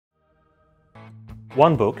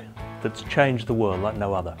One book that's changed the world like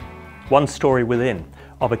no other. One story within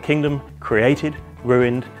of a kingdom created,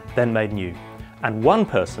 ruined, then made new. And one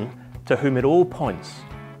person to whom it all points,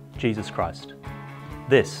 Jesus Christ.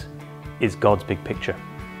 This is God's big picture.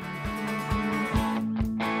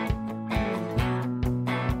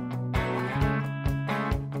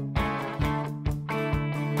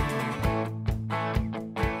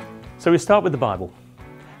 So we start with the Bible.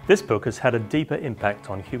 This book has had a deeper impact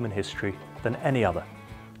on human history than any other.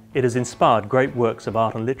 It has inspired great works of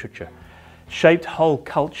art and literature, shaped whole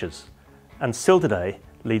cultures, and still today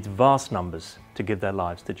leads vast numbers to give their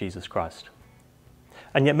lives to Jesus Christ.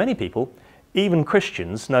 And yet many people, even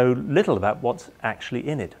Christians, know little about what's actually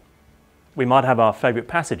in it. We might have our favourite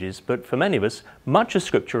passages, but for many of us, much of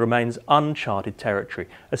Scripture remains uncharted territory,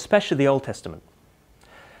 especially the Old Testament.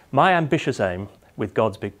 My ambitious aim with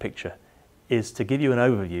God's big picture is to give you an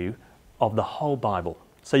overview of the whole Bible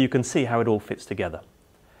so you can see how it all fits together.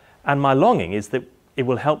 And my longing is that it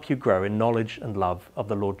will help you grow in knowledge and love of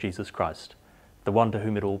the Lord Jesus Christ, the one to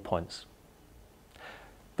whom it all points.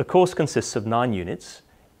 The course consists of 9 units,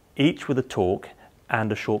 each with a talk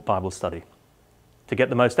and a short Bible study. To get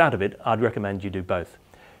the most out of it, I'd recommend you do both.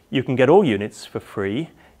 You can get all units for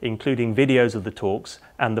free, including videos of the talks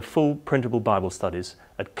and the full printable Bible studies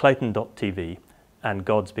at clayton.tv and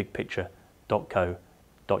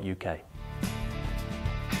godsbigpicture.co.uk.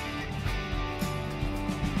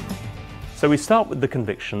 So we start with the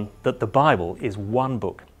conviction that the Bible is one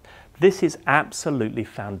book. This is absolutely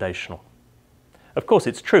foundational. Of course,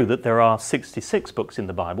 it's true that there are 66 books in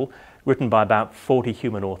the Bible, written by about 40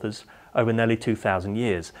 human authors over nearly 2,000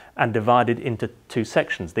 years, and divided into 2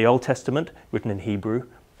 sections, the Old Testament, written in Hebrew,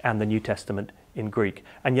 and the New Testament in Greek.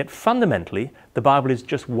 And yet fundamentally, the Bible is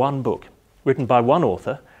just one book, written by one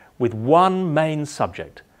author, with one main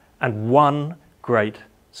subject and one great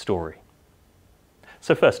story.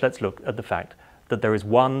 So first, let's look at the fact that there is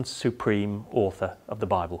one supreme author of the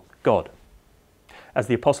Bible, God. As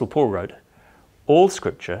the Apostle Paul wrote, all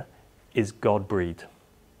Scripture is God-breathed.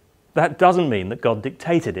 That doesn't mean that God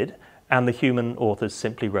dictated it and the human authors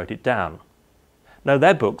simply wrote it down. No,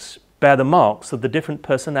 their books bear the marks of the different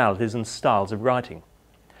personalities and styles of writing.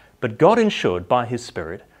 But God ensured by His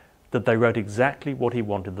Spirit that they wrote exactly what He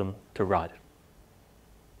wanted them to write.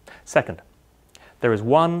 Second, there is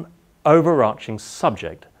one overarching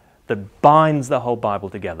subject that binds the whole Bible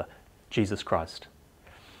together, Jesus Christ.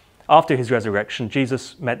 After His resurrection,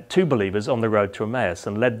 Jesus met 2 believers on the road to Emmaus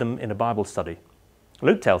and led them in a Bible study.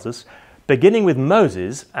 Luke tells us, beginning with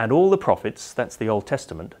Moses and all the prophets, that's the Old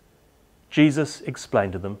Testament, Jesus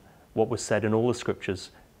explained to them what was said in all the Scriptures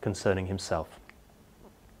concerning Himself.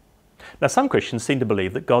 Now, some Christians seem to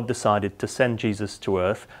believe that God decided to send Jesus to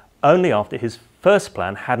earth only after His first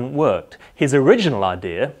plan hadn't worked. His original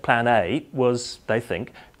idea, plan A, was, they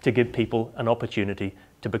think, to give people an opportunity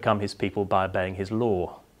to become His people by obeying His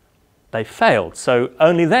law. They failed, so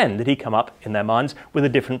only then did He come up in their minds with a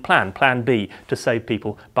different plan, plan B, to save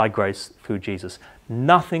people by grace through Jesus.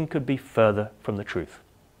 Nothing could be further from the truth.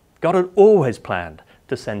 God had always planned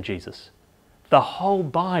to send Jesus. The whole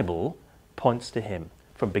Bible points to Him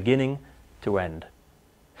from beginning to end.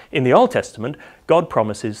 In the Old Testament, God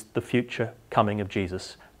promises the future coming of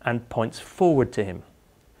Jesus and points forward to Him.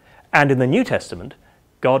 And in the New Testament,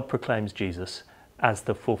 God proclaims Jesus as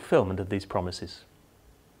the fulfillment of these promises.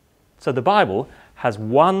 So the Bible has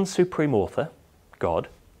one supreme author, God,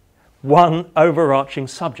 one overarching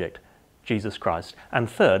subject, Jesus Christ, and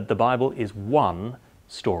third, the Bible is one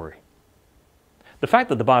story. The fact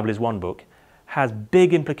that the Bible is one book has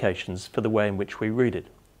big implications for the way in which we read it.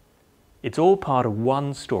 It's all part of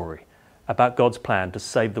one story about God's plan to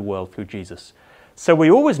save the world through Jesus. So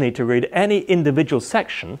we always need to read any individual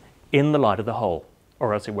section in the light of the whole,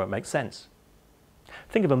 or else it won't make sense.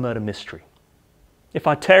 Think of a murder mystery. If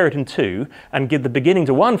I tear it in 2 and give the beginning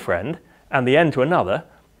to one friend and the end to another,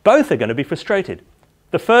 both are going to be frustrated.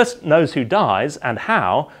 The first knows who dies and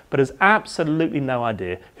how, but has absolutely no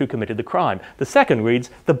idea who committed the crime. The second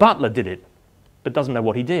reads, the butler did it, but doesn't know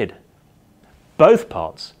what he did. Both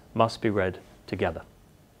parts must be read together.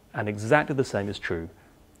 And exactly the same is true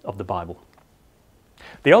of the Bible.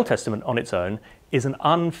 The Old Testament on its own is an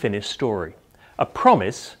unfinished story, a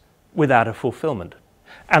promise without a fulfillment.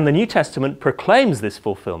 And the New Testament proclaims this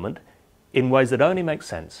fulfillment in ways that only make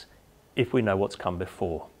sense if we know what's come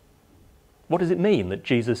before. What does it mean that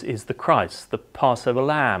Jesus is the Christ, the Passover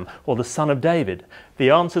Lamb, or the Son of David? The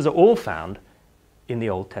answers are all found in the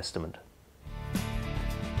Old Testament.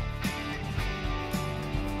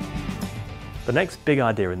 The next big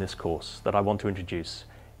idea in this course that I want to introduce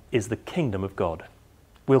is the kingdom of God.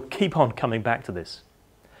 We'll keep on coming back to this.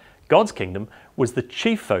 God's kingdom was the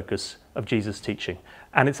chief focus of Jesus' teaching,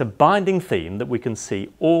 and it's a binding theme that we can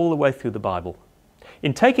see all the way through the Bible.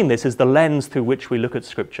 In taking this as the lens through which we look at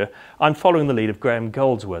Scripture, I'm following the lead of Graham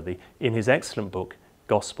Goldsworthy in his excellent book,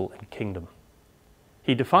 Gospel and Kingdom.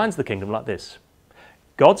 He defines the kingdom like this: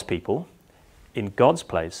 God's people, in God's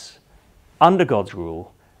place, under God's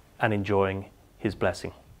rule, and enjoying His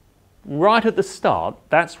blessing. Right at the start,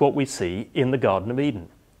 that's what we see in the Garden of Eden.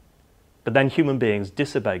 But then human beings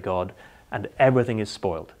disobey God and everything is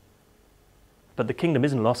spoiled. But the kingdom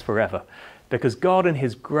isn't lost forever, because God in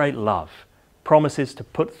His great love promises to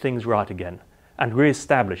put things right again and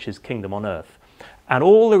re-establish His kingdom on earth. And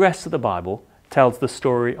all the rest of the Bible tells the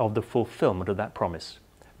story of the fulfillment of that promise,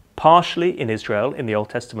 partially in Israel in the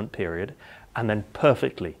Old Testament period, and then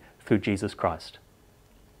perfectly through Jesus Christ.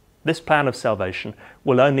 This plan of salvation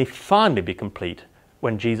will only finally be complete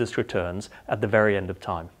when Jesus returns at the very end of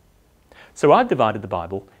time. So I've divided the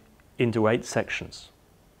Bible into 8 sections: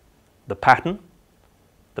 the pattern,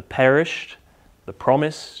 the perished, the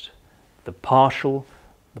promised, the partial,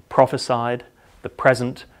 the prophesied, the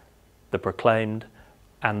present, the proclaimed,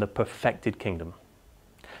 and the perfected kingdom.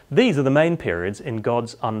 These are the main periods in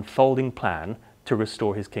God's unfolding plan to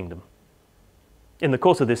restore His kingdom. In the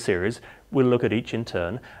course of this series, we'll look at each in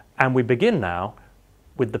turn, and we begin now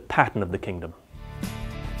with the pattern of the kingdom.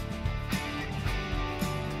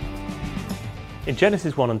 In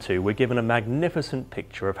Genesis 1 and 2, we're given a magnificent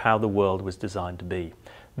picture of how the world was designed to be.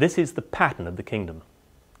 This is the pattern of the kingdom: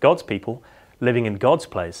 God's people living in God's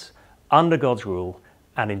place, under God's rule,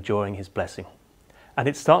 and enjoying His blessing. And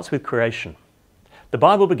it starts with creation. The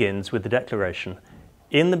Bible begins with the declaration,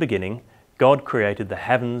 "In the beginning, God created the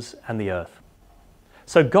heavens and the earth."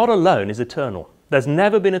 So God alone is eternal. There's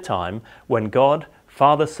never been a time when God,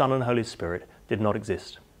 Father, Son, and Holy Spirit did not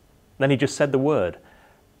exist. Then He just said the word,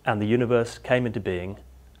 and the universe came into being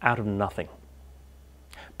out of nothing.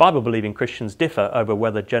 Bible-believing Christians differ over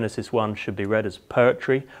whether Genesis 1 should be read as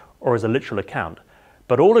poetry or as a literal account,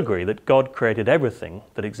 but all agree that God created everything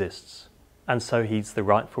that exists, and so He's the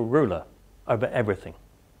rightful ruler over everything.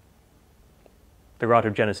 The writer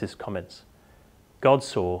of Genesis comments, "God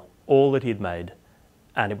saw all that He had made,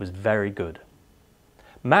 and it was very good."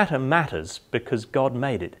 Matter matters because God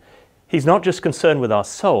made it. He's not just concerned with our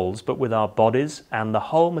souls, but with our bodies and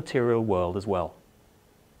the whole material world as well.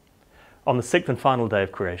 On the 6th and final day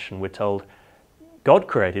of creation, we're told, God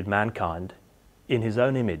created mankind in His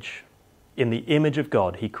own image. In the image of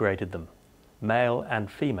God, He created them. Male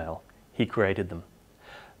and female, He created them.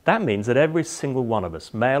 That means that every single one of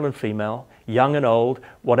us, male and female, young and old,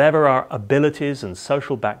 whatever our abilities and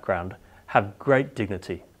social background, have great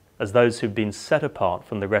dignity as those who've been set apart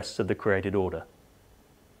from the rest of the created order.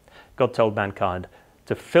 God told mankind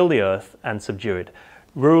to fill the earth and subdue it,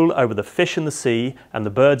 rule over the fish in the sea and the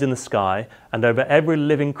birds in the sky, and over every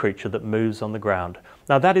living creature that moves on the ground.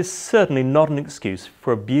 Now that is certainly not an excuse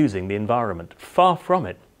for abusing the environment. Far from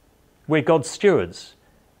it. We're God's stewards,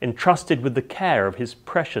 entrusted with the care of His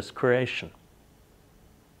precious creation.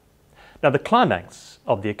 Now the climax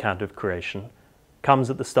of the account of creation comes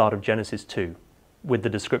at the start of Genesis 2 with the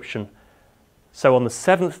description, "So on the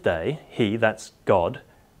 7th day, He," that's God,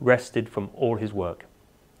 "rested from all His work."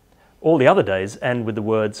 All the other days end with the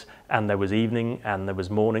words, "And there was evening, and there was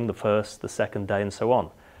morning, the first, the second day," and so on.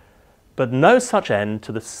 But no such end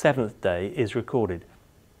to the 7th day is recorded.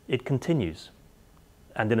 It continues.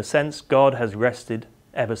 And in a sense, God has rested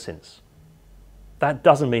ever since. That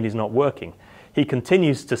doesn't mean He's not working. He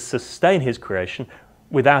continues to sustain His creation.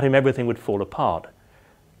 Without Him, everything would fall apart.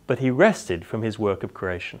 But He rested from His work of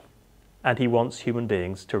creation. And He wants human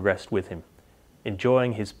beings to rest with Him,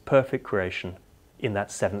 enjoying His perfect creation in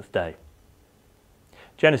that 7th day.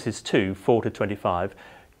 Genesis 2, 4-25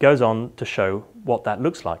 goes on to show what that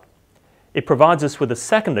looks like. It provides us with a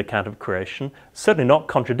second account of creation, certainly not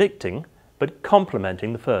contradicting, but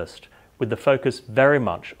complementing the first, with the focus very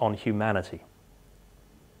much on humanity.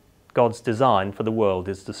 God's design for the world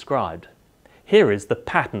is described. Here is the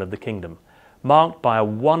pattern of the kingdom, marked by a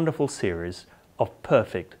wonderful series of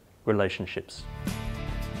perfect relationships.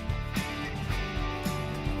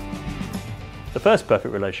 The first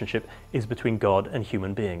perfect relationship is between God and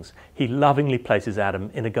human beings. He lovingly places Adam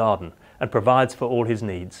in a garden and provides for all his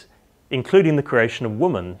needs, including the creation of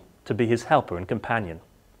woman to be his helper and companion.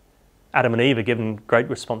 Adam and Eve are given great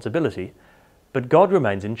responsibility, but God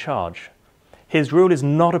remains in charge. His rule is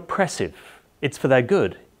not oppressive, it's for their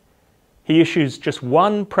good. He issues just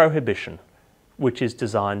one prohibition, which is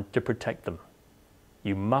designed to protect them.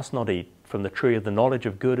 You must not eat from the tree of the knowledge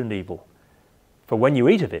of good and evil, for when you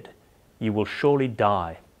eat of it, you will surely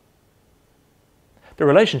die. The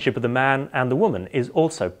relationship of the man and the woman is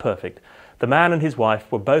also perfect. The man and his wife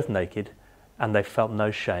were both naked and they felt no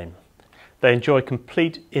shame. They enjoy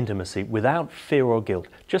complete intimacy without fear or guilt.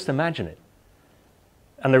 Just imagine it.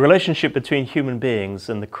 And the relationship between human beings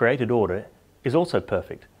and the created order is also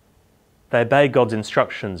perfect. They obey God's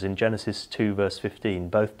instructions in Genesis 2 verse 15,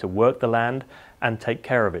 both to work the land and take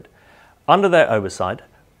care of it. Under their oversight,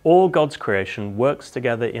 all God's creation works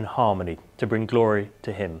together in harmony to bring glory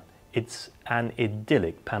to Him. It's an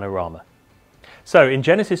idyllic panorama. So in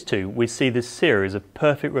Genesis 2, we see this series of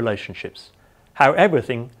perfect relationships, how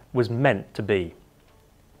everything was meant to be.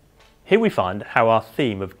 Here we find how our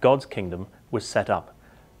theme of God's kingdom was set up.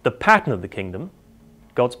 The pattern of the kingdom,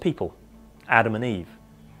 God's people, Adam and Eve,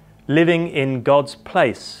 living in God's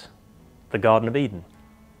place, the Garden of Eden,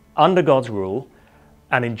 under God's rule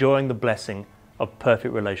and enjoying the blessing of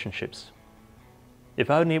perfect relationships. If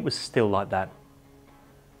only it was still like that.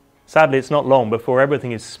 Sadly, it's not long before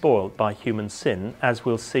everything is spoiled by human sin, as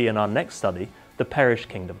we'll see in our next study, the perished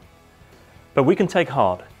kingdom. But we can take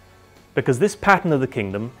heart, because this pattern of the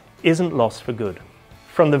kingdom isn't lost for good.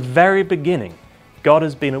 From the very beginning, God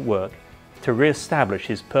has been at work to re-establish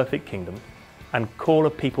His perfect kingdom and call a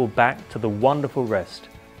people back to the wonderful rest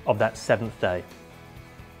of that seventh day.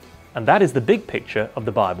 And that is the big picture of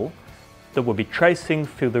the Bible that we'll be tracing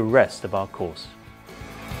through the rest of our course.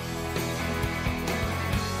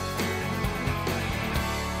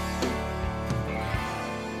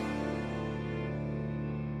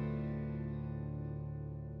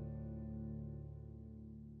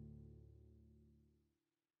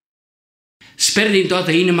 Sper din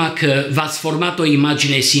toată inima că v-ați format o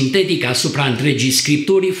imagine sintetică asupra întregii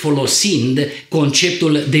Scripturi folosind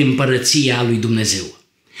conceptul de împărăție a lui Dumnezeu.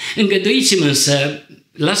 Îngăduiți-mi însă,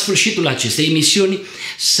 la sfârșitul acestei emisiuni,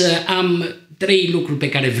 să am 3 lucruri pe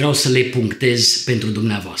care vreau să le punctez pentru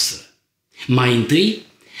dumneavoastră. Mai întâi,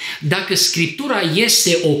 dacă Scriptura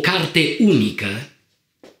este o carte unică,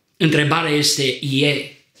 întrebarea este,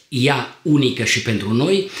 e ea unică și pentru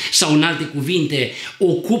noi? Sau, în alte cuvinte,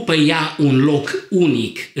 ocupă ea un loc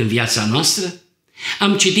unic în viața noastră?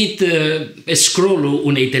 Am citit pe scrollul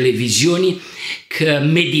unei televiziuni că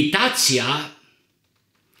meditația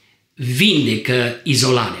vindecă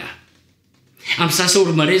izolarea. Am stat să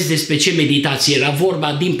urmăresc despre ce meditație era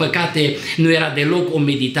vorba, din păcate nu era deloc o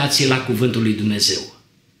meditație la Cuvântul lui Dumnezeu.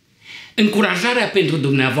 Încurajarea pentru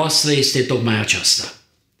dumneavoastră este tocmai aceasta.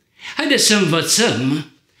 Haideți să învățăm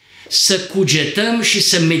să cugetăm și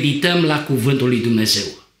să medităm la Cuvântul lui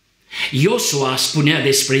Dumnezeu. Iosua spunea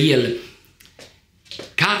despre el,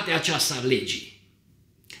 cartea aceasta a legii,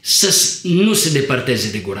 să nu se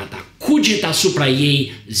depărteze de gura ta, cugeta asupra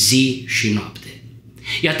ei zi și noapte.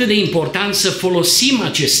 E atât de important să folosim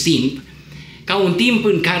acest timp ca un timp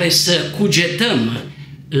în care să cugetăm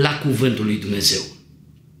la Cuvântul lui Dumnezeu.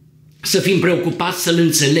 Să fim preocupați să-L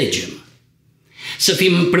înțelegem, să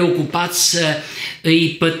fim preocupați să îi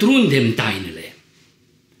pătrundem tainele.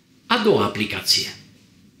 A doua aplicație.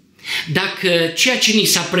 Dacă ceea ce ni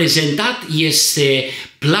s-a prezentat este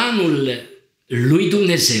planul lui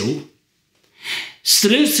Dumnezeu,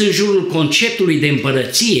 strâns în jurul conceptului de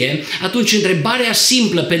împărăție, atunci întrebarea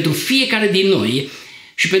simplă pentru fiecare din noi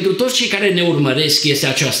și pentru toți cei care ne urmăresc este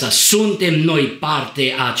aceasta: suntem noi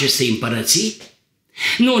parte a acestei împărății?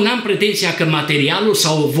 Nu, n-am pretenția că materialul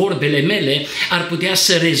sau vorbele mele ar putea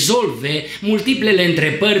să rezolve multiplele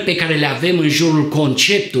întrebări pe care le avem în jurul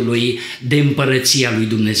conceptului de împărăția lui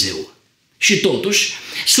Dumnezeu. Și totuși,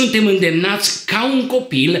 suntem îndemnați ca un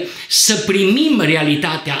copil să primim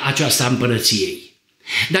realitatea aceasta a împărăției.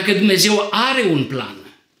 Dacă Dumnezeu are un plan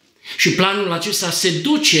și planul acesta se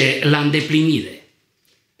duce la îndeplinire,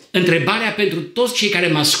 întrebarea pentru toți cei care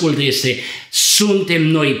mă ascultă este: suntem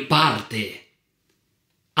noi parte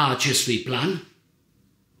a acestui plan?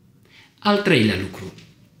 Al treilea lucru.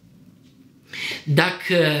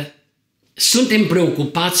 Dacă suntem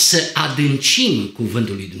preocupați să adâncim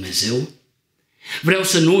Cuvântul lui Dumnezeu, vreau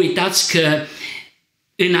să nu uitați că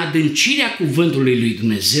în adâncirea Cuvântului lui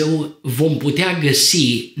Dumnezeu vom putea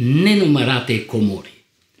găsi nenumărate comori.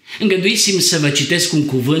 Îngăduiți-mi să vă citesc un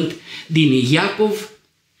cuvânt din Iacov,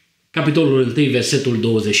 capitolul 1, versetul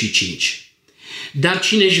 25. Dar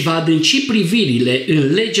cine își va adânci privirile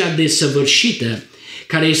în legea desăvârșită,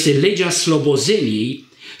 care este legea slobozeniei,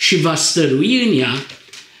 și va stărui în ea,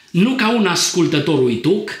 nu ca un ascultător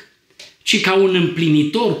uituc, ci ca un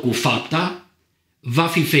împlinitor cu fapta, va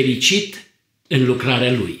fi fericit în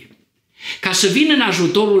lucrarea lui. Ca să vină în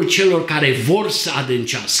ajutorul celor care vor să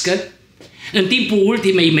adâncească, în timpul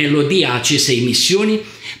ultimei melodii a acestei emisiuni,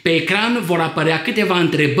 pe ecran vor apărea câteva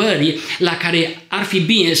întrebări la care ar fi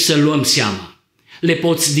bine să luăm seama. le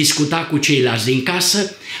poți discuta cu ceilalți din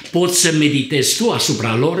casă, poți să meditezi tu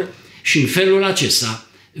asupra lor și în felul acesta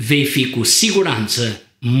vei fi cu siguranță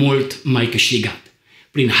mult mai câștigat.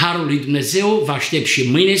 Prin harul lui Dumnezeu vă aștept și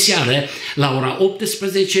mâine seară la ora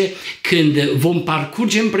 18 când vom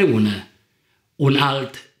parcurge împreună un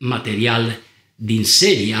alt material din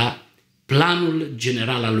seria Planul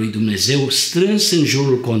General al lui Dumnezeu, strâns în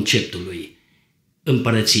jurul conceptului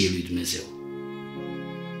Împărăției lui Dumnezeu.